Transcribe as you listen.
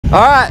All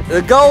right,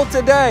 the goal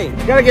today.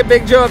 Gotta get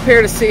Big Joe up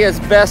here to see his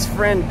best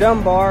friend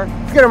Dunbar.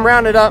 Let's get him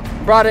rounded up,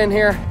 brought in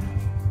here.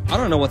 I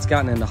don't know what's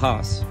gotten into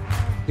Haas.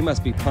 He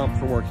must be pumped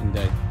for working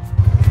day.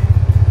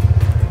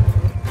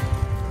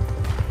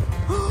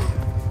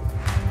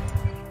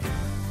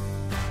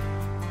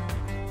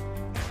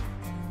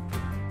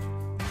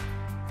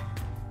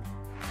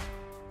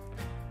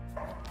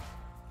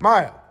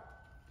 Maya.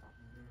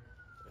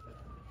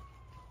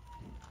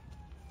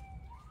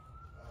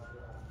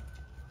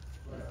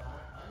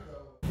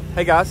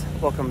 Hey guys,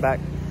 welcome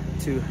back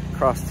to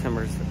Cross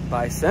Timbers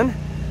Bison.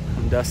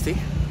 I'm Dusty.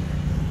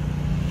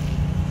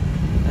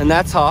 And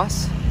that's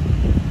Haas.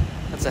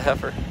 That's a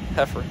heifer.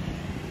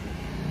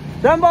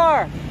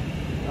 Dunbar!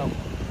 Oh,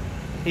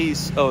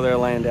 he's over there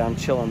laying down,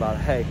 chilling by the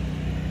hay.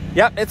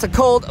 Yep, it's a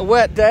cold,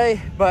 wet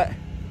day, but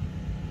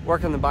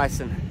working the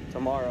bison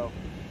tomorrow.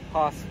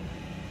 Haas,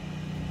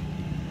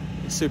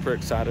 super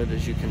excited,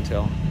 as you can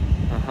tell.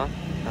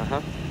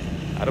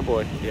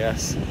 Attaboy.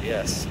 Yes.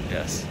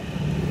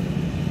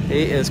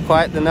 He is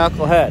quite the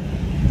knucklehead.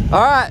 All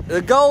right,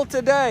 the goal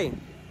today.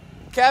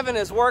 Kevin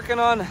is working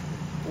on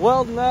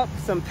welding up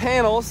some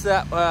panels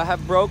that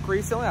have broke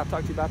recently. I'll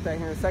talk to you about that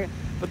here in a second.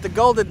 But the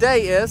goal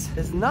today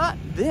is not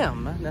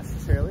them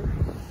necessarily.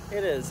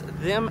 It is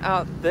them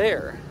out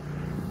there.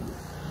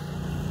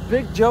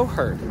 Big Joe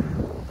herd.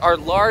 Our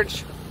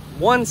large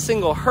one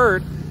single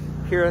herd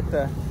here at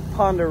the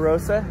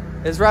Ponderosa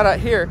is right out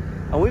here.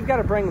 And we've got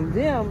to bring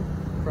them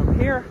from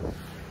here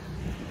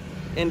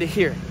into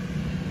here.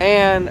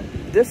 And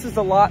this is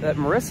a lot that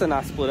Marissa and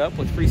I split up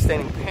with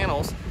freestanding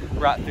panels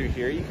right through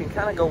here. You can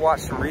kind of go watch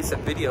some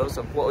recent videos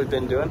of what we've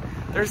been doing.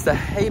 There's the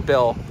hay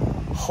bale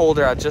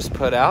holder I just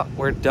put out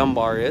where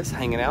Dunbar is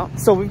hanging out.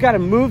 So we've got to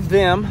move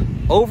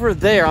them over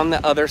there on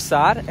the other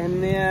side,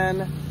 and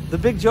then the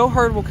Big Joe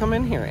herd will come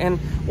in here. And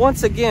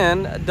once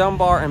again,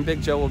 Dunbar and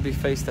Big Joe will be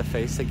face to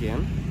face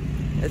again.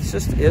 It's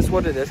just is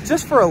what it is.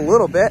 Just for a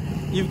little bit.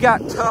 You've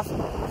got tough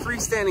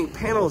freestanding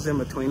panels in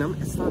between them.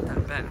 It's not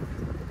that bad.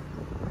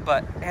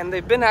 And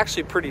they've been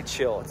actually pretty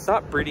chill. It's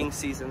not breeding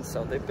season,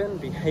 so they've been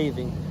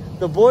behaving.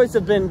 The boys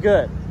have been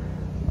good.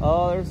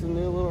 Oh, there's a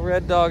new little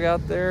red dog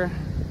out there.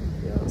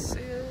 You don't see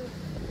it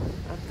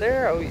out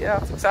there. Oh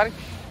yeah, it's exciting.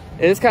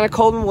 It is kind of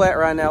cold and wet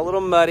right now, a little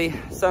muddy.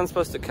 Sun's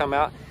supposed to come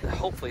out,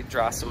 hopefully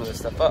dry some of this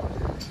stuff up.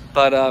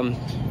 But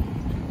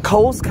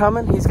Cole's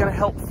coming. He's gonna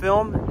help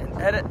film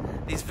and edit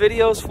these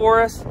videos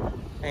for us.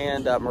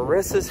 And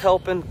Marissa's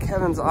helping.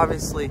 Kevin's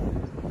obviously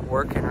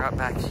working right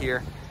back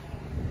here.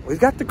 We've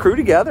got the crew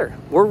together.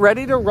 We're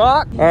ready to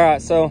rock. All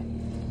right, so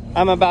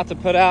I'm about to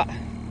put out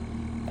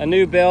a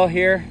new bale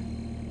here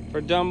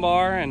for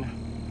Dunbar and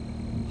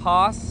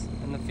Haas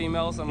and the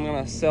females. I'm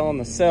gonna sell on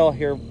the sale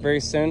here very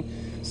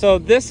soon. So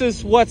this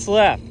is what's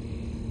left.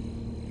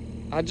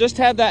 I just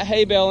had that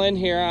hay bale in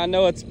here. I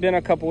know it's been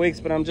a couple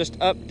weeks, but I'm just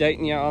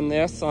updating you on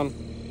this.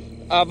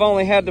 I've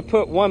only had to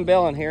put one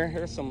bale in here.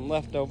 Here's some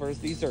leftovers.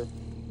 These are,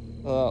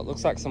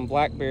 looks like some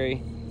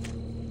blackberry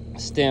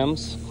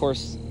stems. Of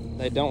course,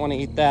 they don't want to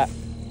eat that.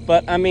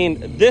 But I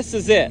mean, this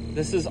is it.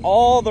 This is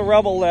all the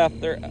rubble left.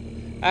 They're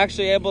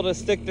actually able to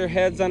stick their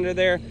heads under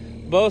there,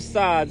 both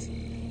sides,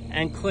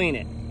 and clean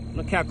it.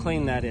 Look how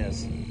clean that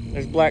is.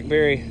 There's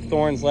blackberry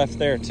thorns left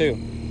there too.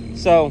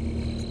 So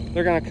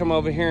they're gonna come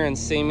over here and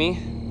see me.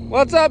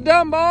 What's up,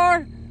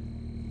 Dunbar?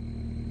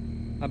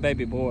 My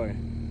baby boy.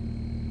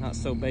 Not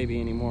so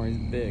baby anymore, he's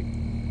big.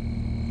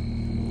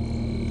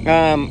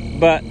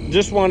 But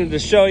just wanted to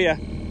show you,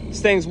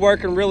 this thing's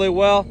working really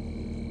well.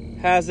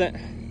 Hasn't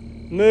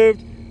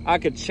moved. I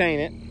could chain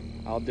it.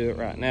 I'll do it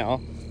right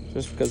now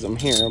just because I'm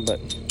here,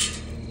 but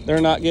they're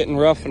not getting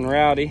rough and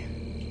rowdy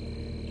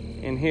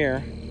in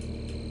here.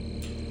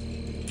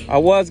 I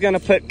was gonna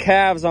put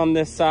calves on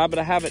this side, but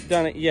I haven't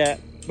done it yet.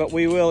 But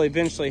we will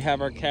eventually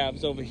have our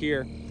calves over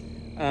here.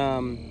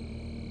 And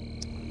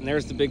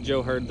there's the Big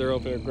Joe herd. They're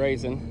over there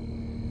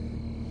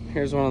grazing.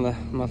 Here's one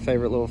of my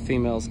favorite little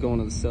females going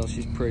to the sale.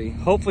 She's pretty.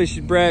 Hopefully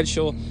she's bred.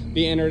 She'll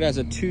be entered as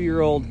a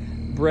 2-year-old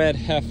bred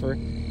heifer.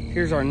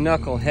 Here's our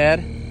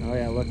knucklehead. Oh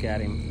yeah, look at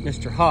him.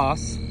 Mr.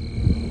 Haas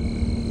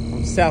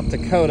from South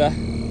Dakota.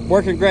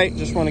 Working great.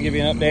 Just want to give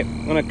you an update.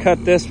 I'm going to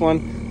cut this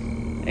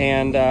one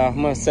and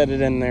I'm going to set it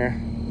in there.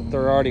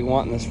 They're already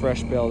wanting this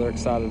fresh bale. They're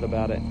excited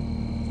about it.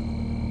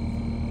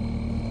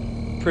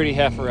 Pretty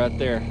heifer right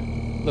there.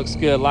 Looks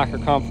good. Like her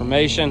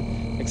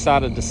conformation.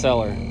 Excited to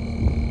sell her.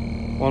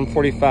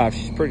 145.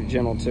 She's pretty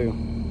gentle too.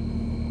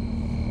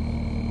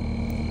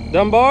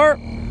 Dunbar.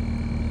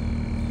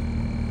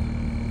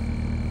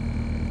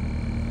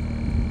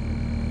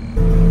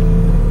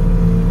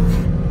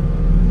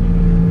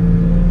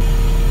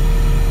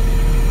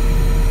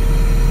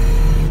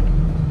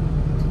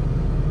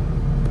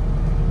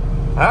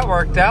 That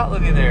worked out.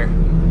 Look at there.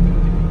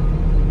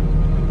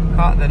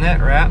 Caught the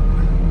net wrap.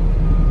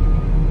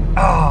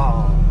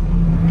 Oh.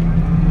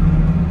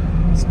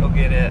 Let's go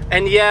get it.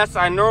 And yes,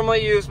 I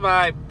normally use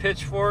my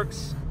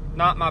pitchforks,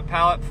 not my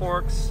pallet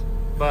forks,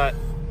 but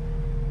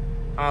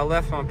I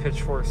left my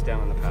pitchforks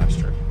down in the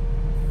pasture.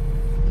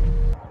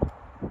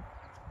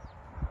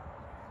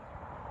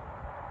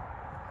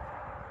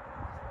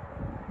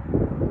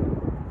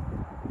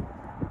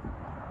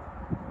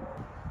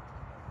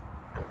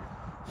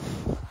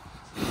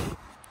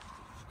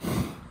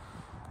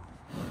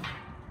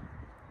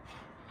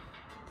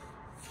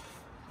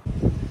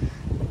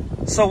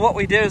 So what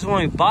we did is when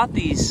we bought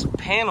these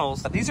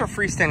panels, these are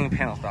freestanding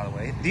panels, by the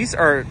way. These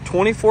are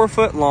 24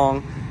 foot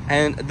long,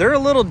 and they're a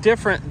little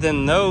different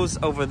than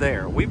those over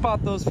there. We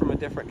bought those from a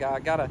different guy. I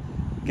got a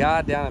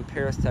guy down in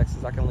Paris,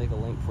 Texas. I can leave a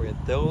link for you.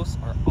 Those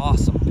are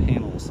awesome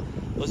panels.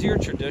 Those are your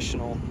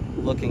traditional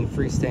looking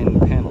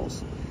freestanding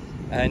panels.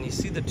 And you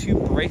see the two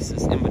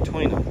braces in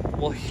between them.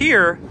 Well,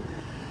 here,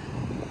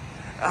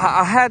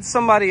 I had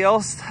somebody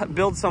else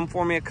build some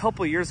for me a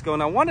couple years ago,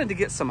 and I wanted to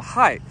get some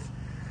height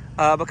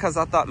because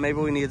I thought maybe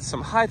we needed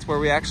some heights where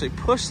we actually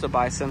push the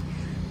Bison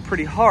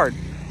pretty hard.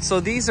 So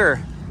these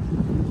are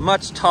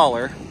much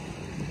taller.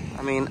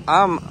 I mean,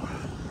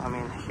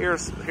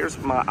 here's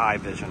my eye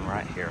vision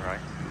right here, right?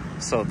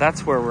 So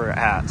that's where we're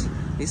at.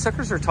 These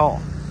suckers are tall.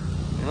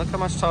 I mean, look how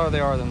much taller they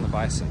are than the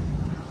Bison.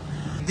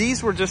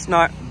 These were just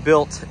not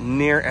built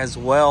near as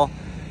well.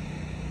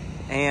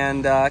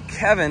 And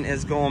Kevin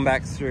is going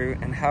back through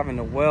and having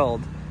to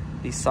weld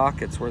these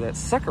sockets where that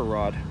sucker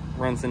rod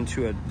runs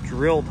into a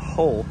drilled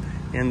hole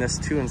in this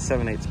 2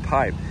 7/8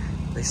 pipe.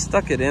 They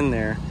stuck it in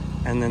there,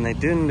 and then they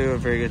didn't do a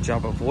very good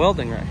job of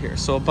welding right here.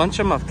 So a bunch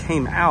of them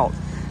came out,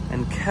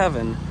 and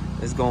Kevin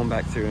is going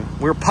back through.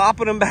 We're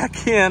popping them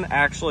back in,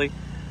 actually.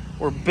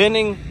 We're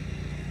bending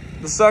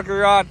the sucker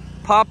rod,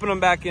 popping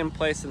them back in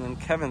place, and then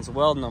Kevin's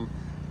welding them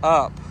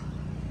up.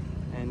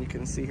 And you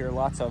can see here,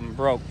 lots of them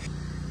broke.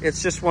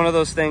 It's just one of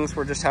those things,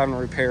 we're just having to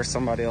repair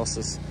somebody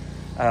else's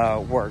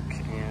work,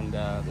 and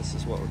this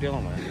is what we're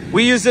dealing with.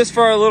 We use this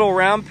for our little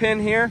round pin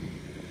here.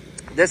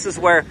 This is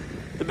where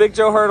the Big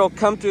Joe herd will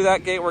come through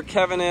that gate where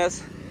Kevin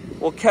is.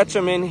 We'll catch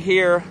him in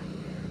here,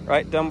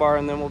 right, Dunbar,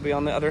 and then we'll be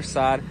on the other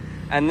side.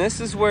 And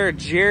this is where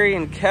Jerry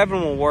and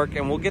Kevin will work,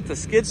 and we'll get the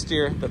skid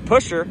steer, the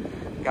pusher,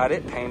 got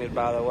it painted,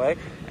 by the way,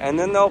 and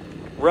then they'll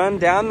run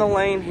down the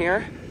lane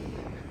here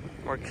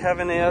where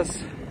Kevin is.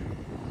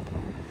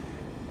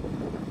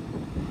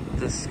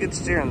 The skid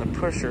steer and the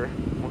pusher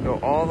will go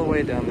all the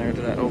way down there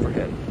to that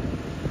overhead.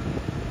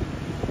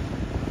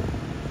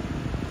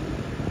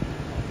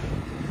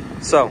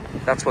 So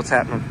that's what's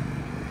happening.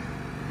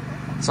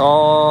 It's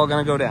all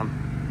gonna go down.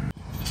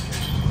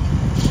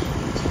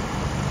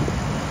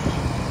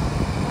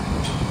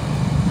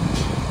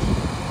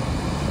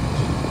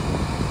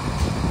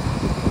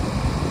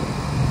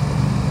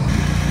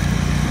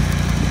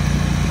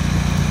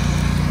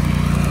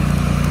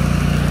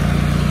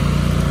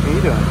 What are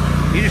you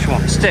doing? You just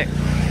won't stick.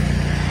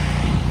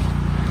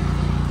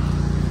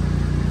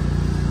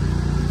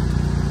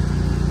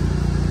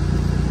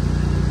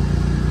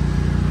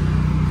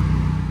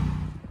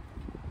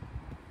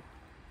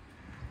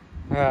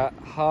 Alright,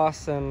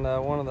 Haas and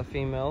one of the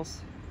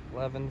females,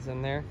 Levin's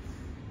in there.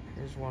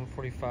 Here's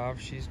 145,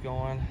 she's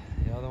going.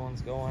 The other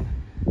one's going.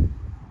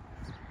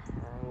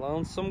 Our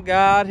lonesome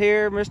guy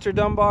here, Mr.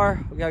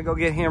 Dunbar. We gotta go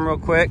get him real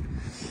quick.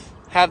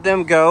 Have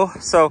them go.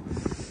 So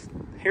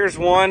here's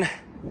one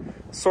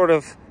sort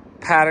of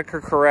paddock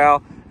or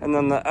corral, and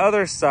then the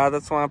other side,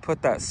 that's why I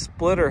put that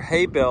splitter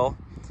hay bale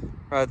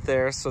right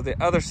there, so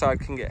the other side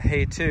can get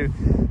hay too.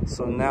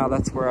 So now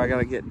that's where I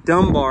gotta get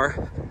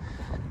Dunbar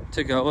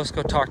to go. Let's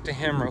go talk to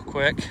him real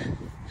quick,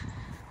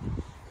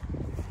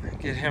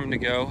 get him to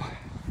go.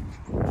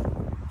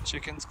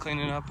 Chicken's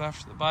cleaning up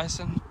after the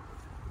Bison.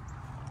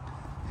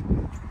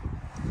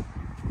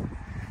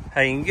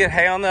 Hey, you can get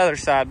hay on the other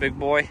side, big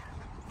boy.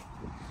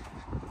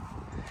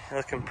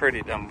 Looking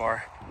pretty,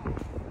 Dunbar.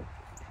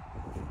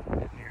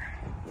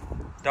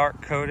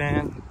 Dark coat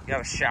in, got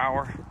a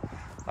shower.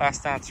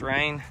 Last night's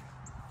rain.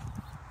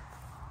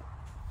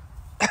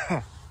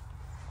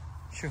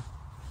 Shoo.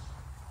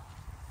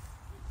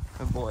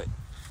 Good boy.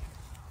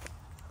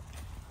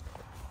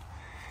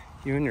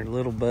 You and your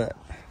little butt.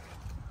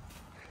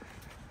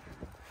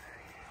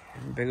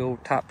 And big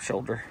old top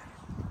shoulder.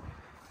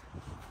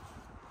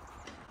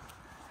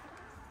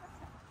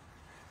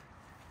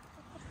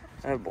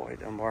 Oh boy,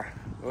 Dunbar.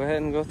 Go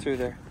ahead and go through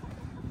there.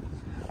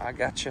 I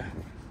got you.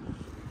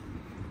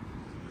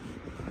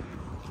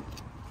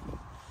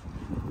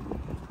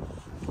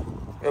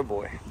 Good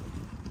boy.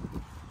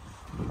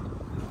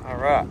 All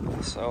right,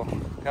 so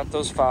got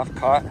those 5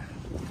 caught.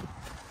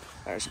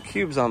 There's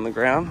cubes on the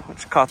ground,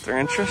 which caught their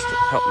interest. It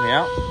helped me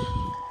out.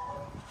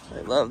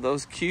 They love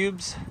those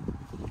cubes.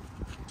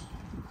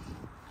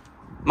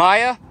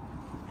 Maya?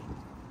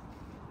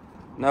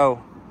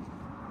 No.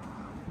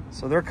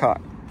 So they're caught.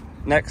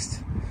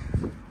 Next,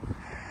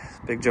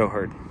 Big Joe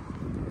herd.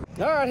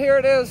 All right, here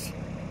it is.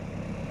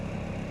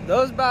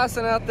 Those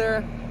Bison out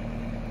there.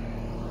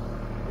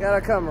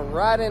 Gotta come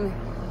right in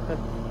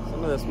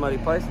some of this muddy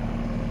place.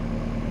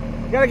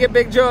 Gotta get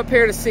Big Joe up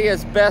here to see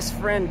his best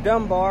friend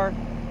Dunbar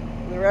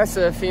and the rest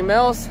of the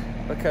females,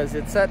 because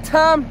it's that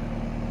time.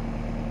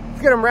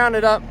 Let's get them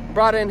rounded up,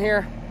 brought in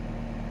here.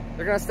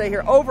 They're gonna stay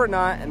here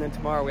overnight, and then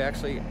tomorrow we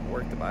actually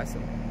work the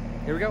Bison.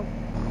 Here we go.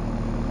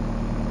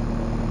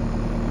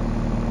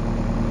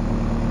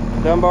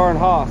 Dunbar and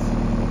Haas.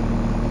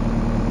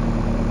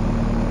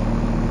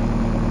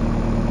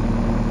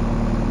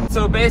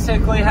 So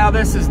basically how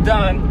this is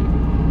done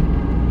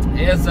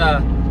is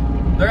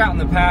they're out in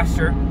the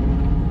pasture,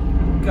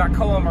 got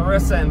Cole and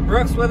Marissa and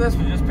Brooks with us.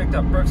 We just picked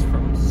up Brooks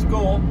from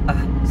school.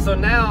 So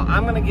now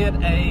I'm gonna get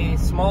a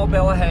small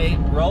bale of hay,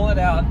 roll it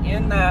out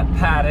in that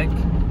paddock.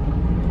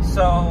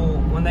 So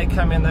when they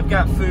come in, they've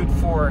got food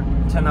for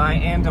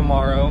tonight and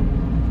tomorrow.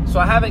 So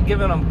I haven't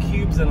given them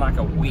cubes in like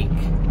a week.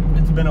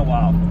 It's been a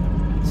while.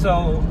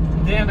 So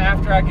then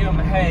after I give them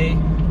hay,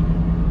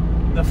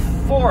 the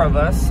 4 of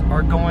us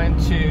are going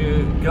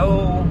to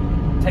go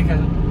take a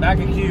bag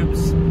of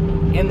cubes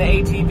in the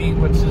ATV,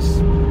 which is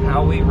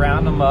how we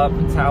round them up.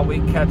 It's how we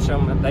catch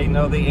them, and they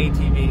know the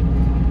ATV,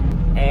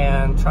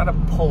 and try to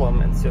pull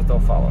them and see if they'll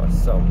follow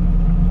us. So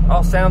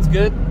all sounds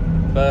good,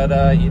 but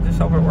you just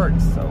hope it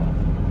works. So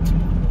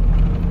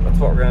that's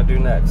what we're gonna do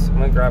next. I'm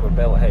gonna grab a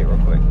bale of hay real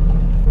quick.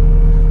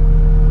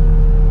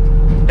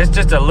 It's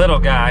just a little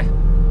guy.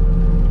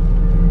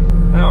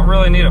 I don't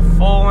really need a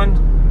full one,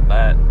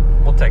 but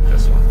we'll take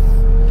this one.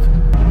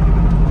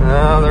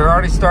 They're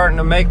already starting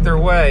to make their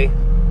way.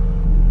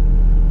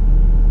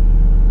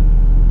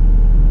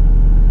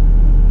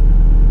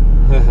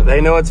 They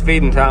know it's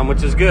feeding time,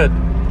 which is good.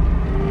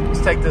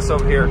 Let's take this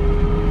over here.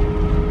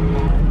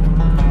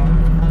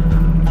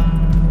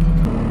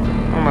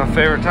 One of my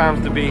favorite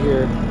times to be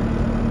here.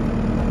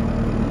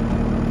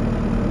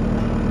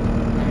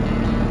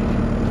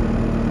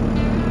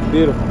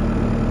 Beautiful.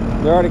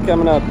 They're already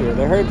coming up here.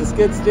 They heard the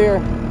skid steer.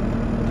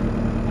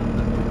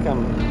 They're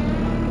coming.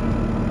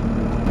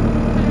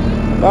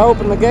 If I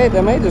open the gate,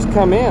 they may just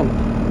come in.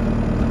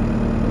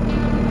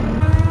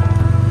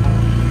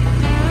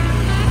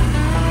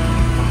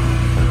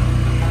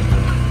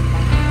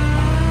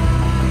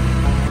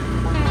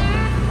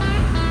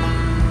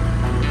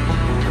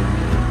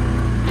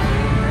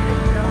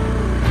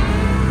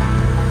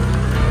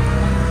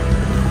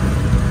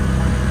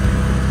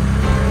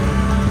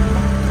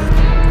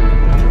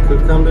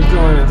 Could come to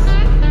join us.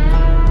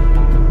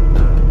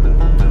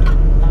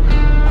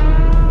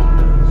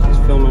 She's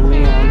filming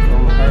me, I'm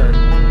filming her.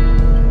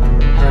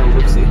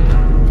 Whoopsie.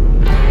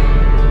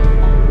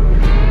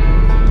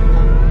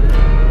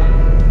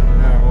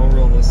 Alright, we'll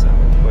roll this out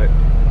real quick.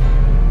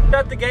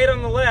 Shut the gate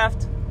on the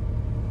left.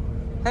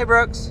 Hey,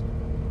 Brooks.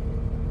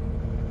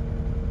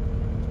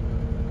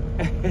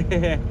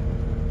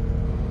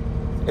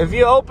 If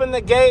you open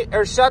the gate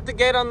or shut the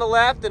gate on the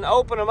left and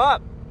open them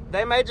up,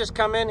 they may just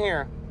come in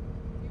here.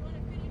 You want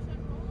to finish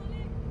unrolling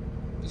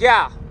it?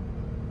 Yeah.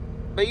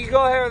 But you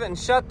go ahead and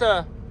shut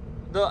the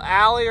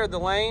alley or the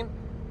lane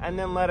and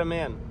then let them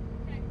in.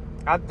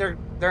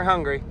 They're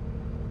hungry.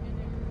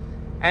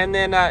 And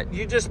then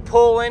you just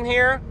pull in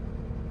here,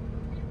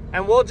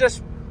 and we'll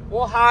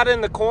hide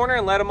in the corner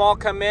and let them all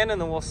come in,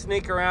 and then we'll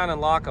sneak around and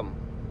lock them.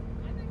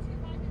 I bet you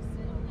if I just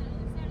sit on the other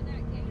side of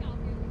that gate, I'll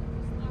be able to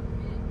just lock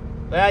them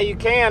in. Yeah, you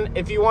can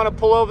if you want to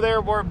pull over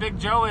there where Big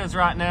Joe is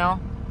right now.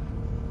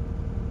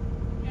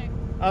 Okay.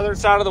 Other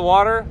side of the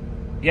water.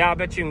 Yeah, I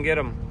bet you can get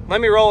them.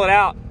 Let me roll it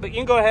out, but you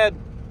can go ahead.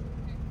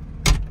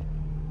 Okay.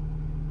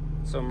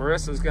 So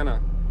Marissa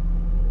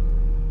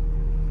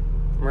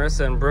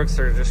and Brooks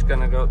are just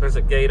gonna go. There's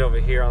a gate over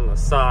here on the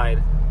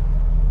side.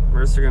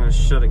 Marissa are gonna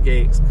shut a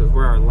gate because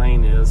where our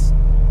lane is.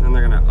 Then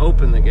they're gonna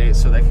open the gate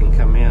so they can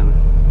come in.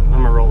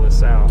 I'm gonna roll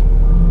this out.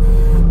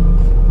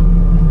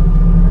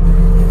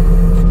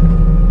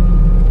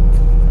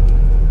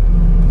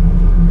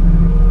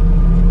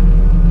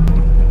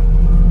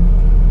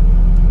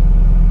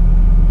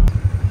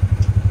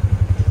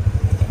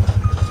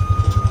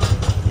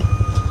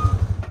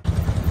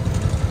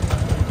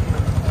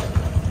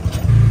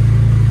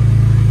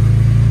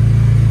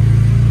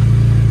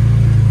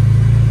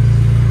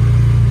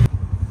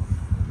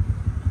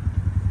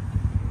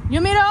 You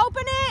want me to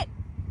open it?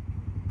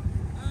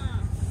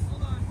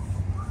 Hold on.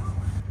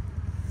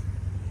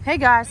 Hey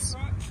guys.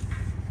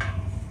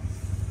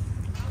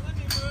 Let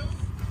me move.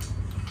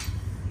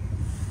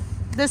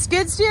 The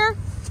skid steer?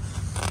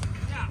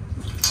 Yeah.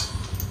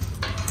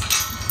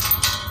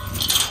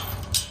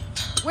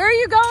 Where are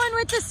you going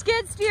with the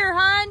skid steer,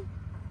 hon? I'm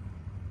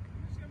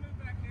just gonna move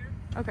back here.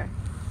 Okay.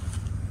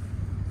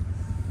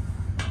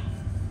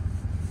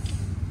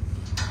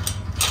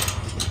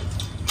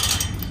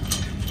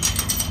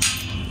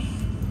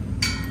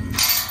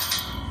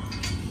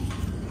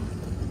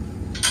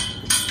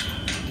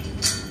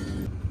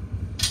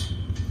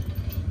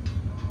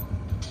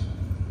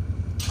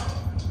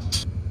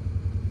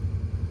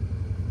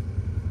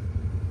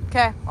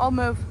 Okay, I'll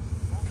move.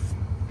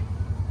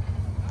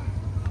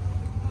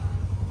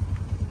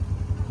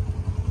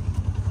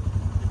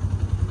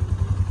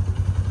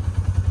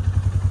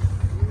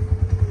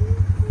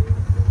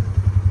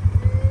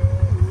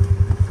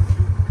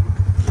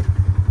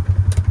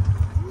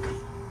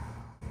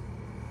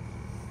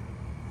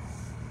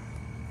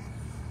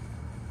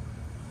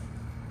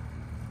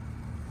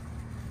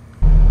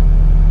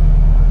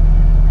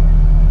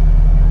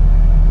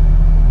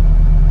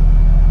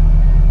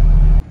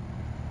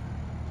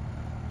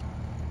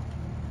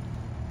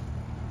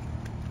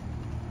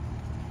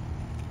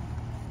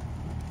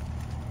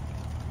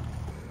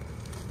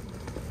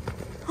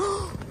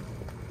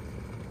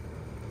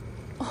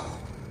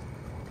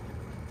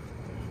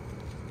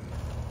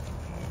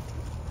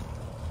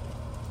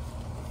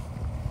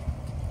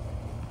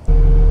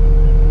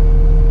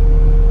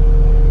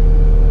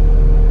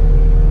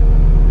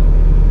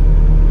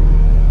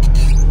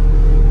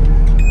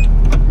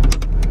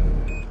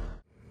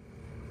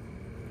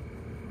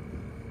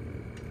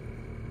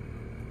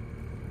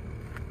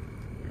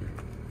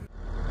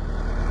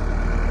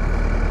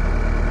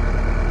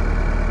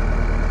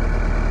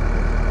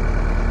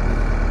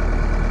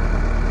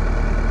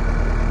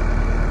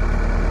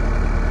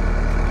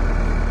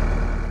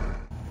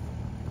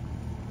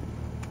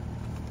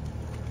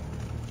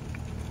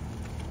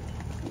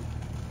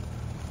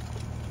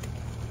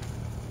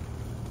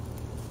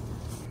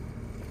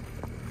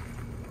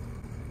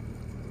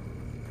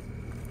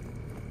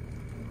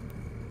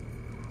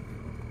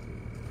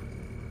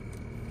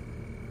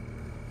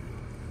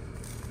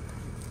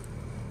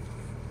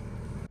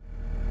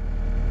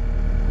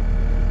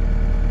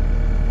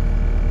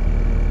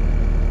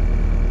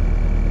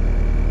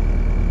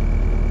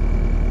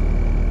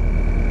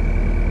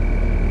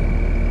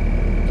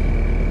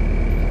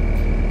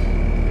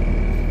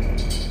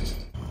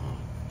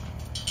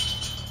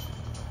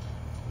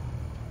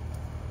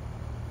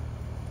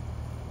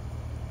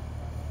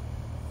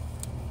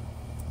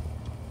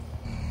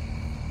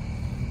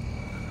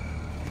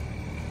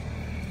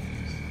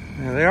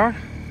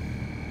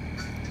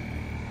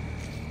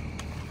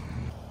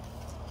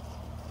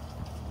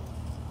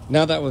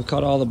 Now that we've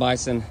caught all the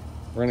bison,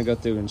 we're gonna go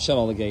through and shut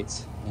all the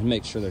gates and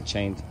make sure they're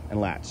chained and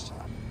latched.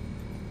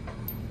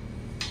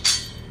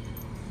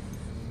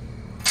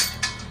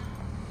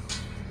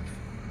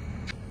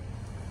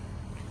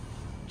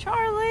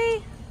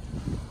 Charlie!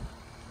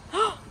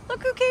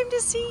 Look who came to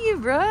see you,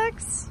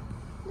 Brooks.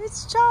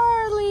 It's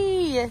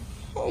Charlie.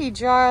 Hey,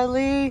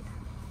 Charlie.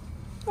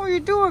 What are you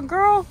doing,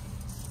 girl?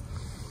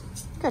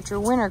 You got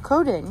your winter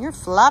coat in. You're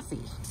fluffy.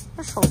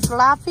 You're so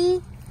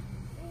fluffy.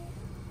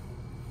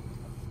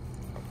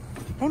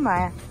 Hey,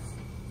 Maya.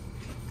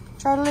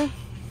 Charlie.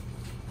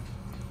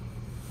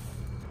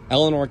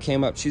 Eleanor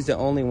came up. She's the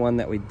only one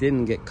that we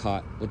didn't get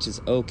caught, which is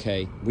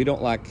okay. We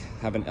don't like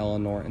having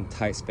Eleanor in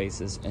tight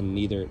spaces, and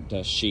neither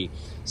does she.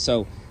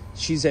 So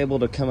she's able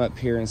to come up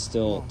here and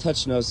still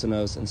touch nose to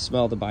nose and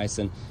smell the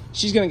bison.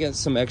 She's going to get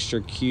some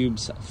extra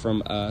cubes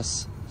from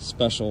us,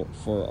 special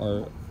for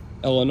our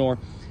Eleanor.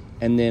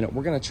 And then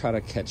we're going to try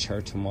to catch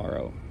her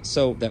tomorrow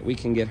so that we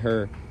can get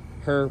her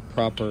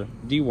proper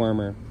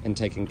dewormer and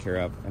taken care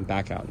of and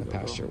back out in the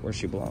pasture where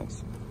she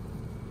belongs.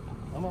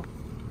 Come on.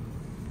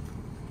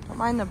 Don't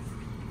mind the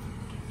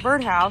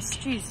birdhouse.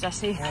 Jeez,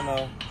 Dusty. I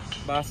know.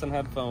 Bison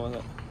had fun with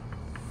it.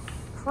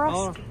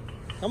 Crushed it.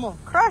 Come on.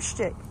 Crushed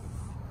it.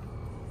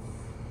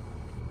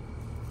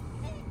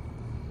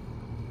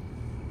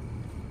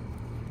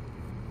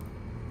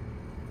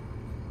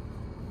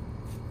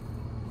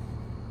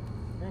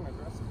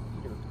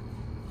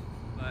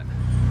 But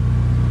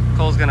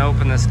Cole's gonna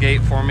open this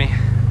gate for me,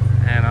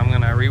 and I'm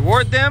gonna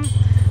reward them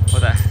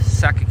with a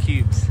sack of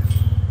cubes.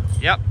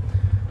 Yep.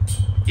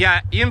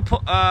 Yeah, you can pull,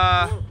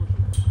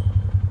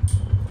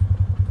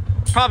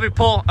 probably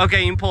pull.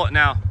 Okay, you can pull it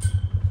now.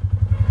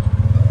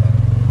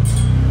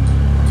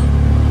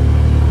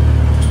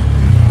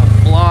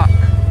 A block,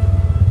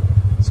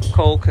 so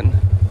Cole can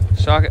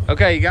shock it.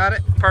 Okay, you got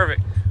it?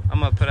 Perfect. I'm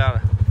gonna put out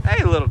a,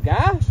 hey, little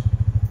guy.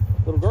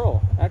 Little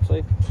girl,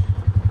 actually.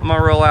 I'm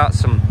gonna roll out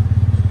some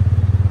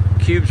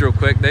cubes real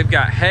quick. They've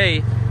got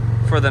hay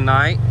for the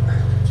night.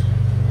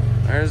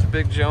 There's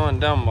Big Joe and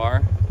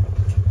Dunbar,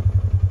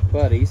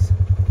 buddies.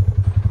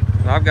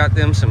 I've got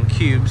them some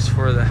cubes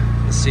for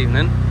this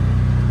evening.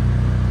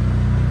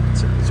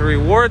 It's a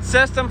reward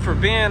system for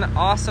being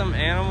awesome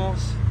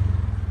animals.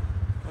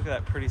 Look at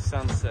that pretty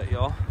sunset,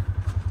 y'all.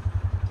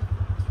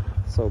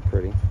 So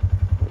pretty.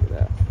 Look at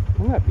that.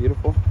 Isn't that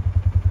beautiful?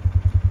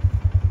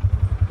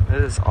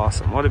 It is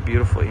awesome. What a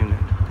beautiful evening.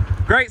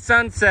 Great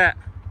sunset.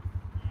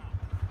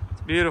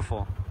 It's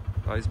beautiful.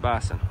 Oh, he's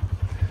bison.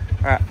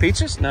 All right,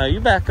 Peaches, no, you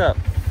back up.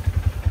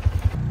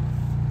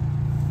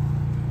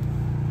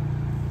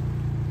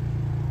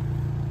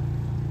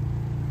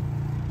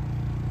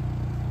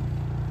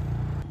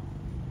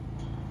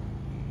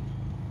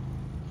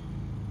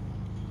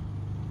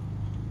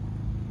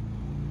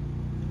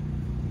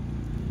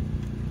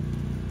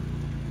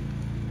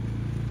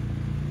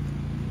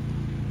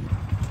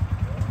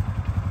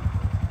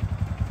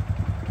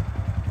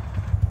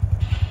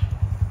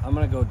 I'm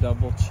gonna go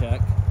double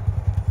check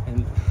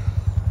and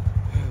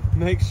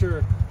make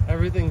sure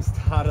everything's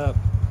tied up.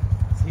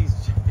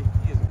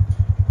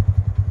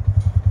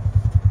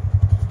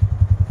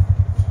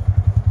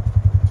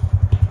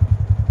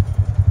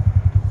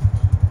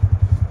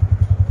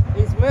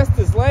 He's missed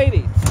his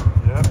lady.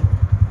 Yep.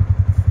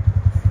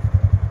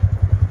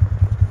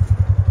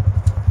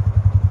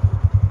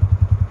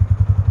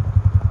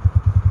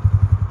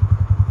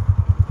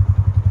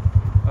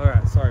 All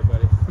right, sorry,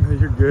 buddy.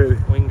 You're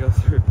good. We can go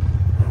through.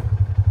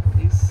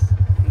 He's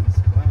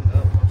wound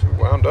up. You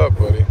wound up,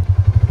 buddy.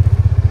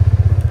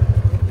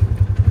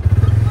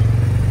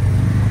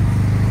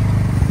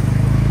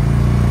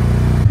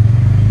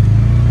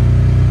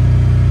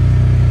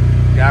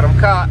 Got him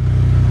caught.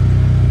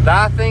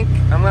 I think,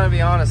 I'm gonna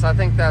be honest, I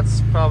think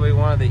that's probably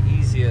one of the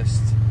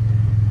easiest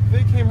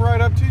They came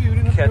right up to you. You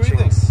didn't have to do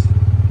anything. catchings.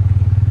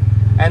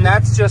 And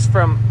that's just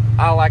from,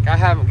 I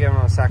haven't given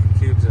them a sack of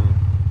cubes in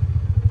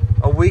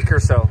a week or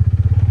so.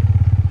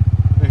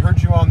 They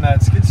heard you on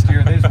that skid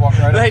steer. They just walked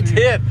right up They to you.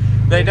 did.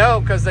 They know,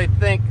 because they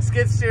think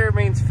skid steer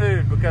means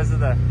food because of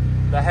the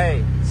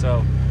hay.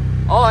 So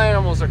all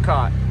animals are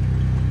caught.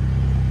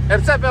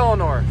 Except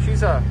Eleanor.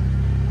 She's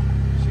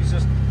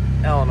just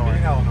Eleanor.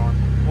 Getting Eleanor.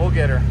 We'll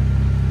get her.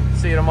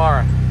 See you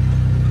tomorrow.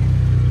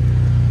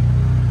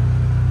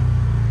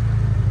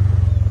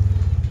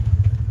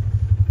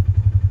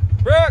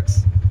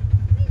 Brooks!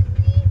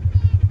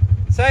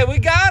 Say, we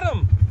got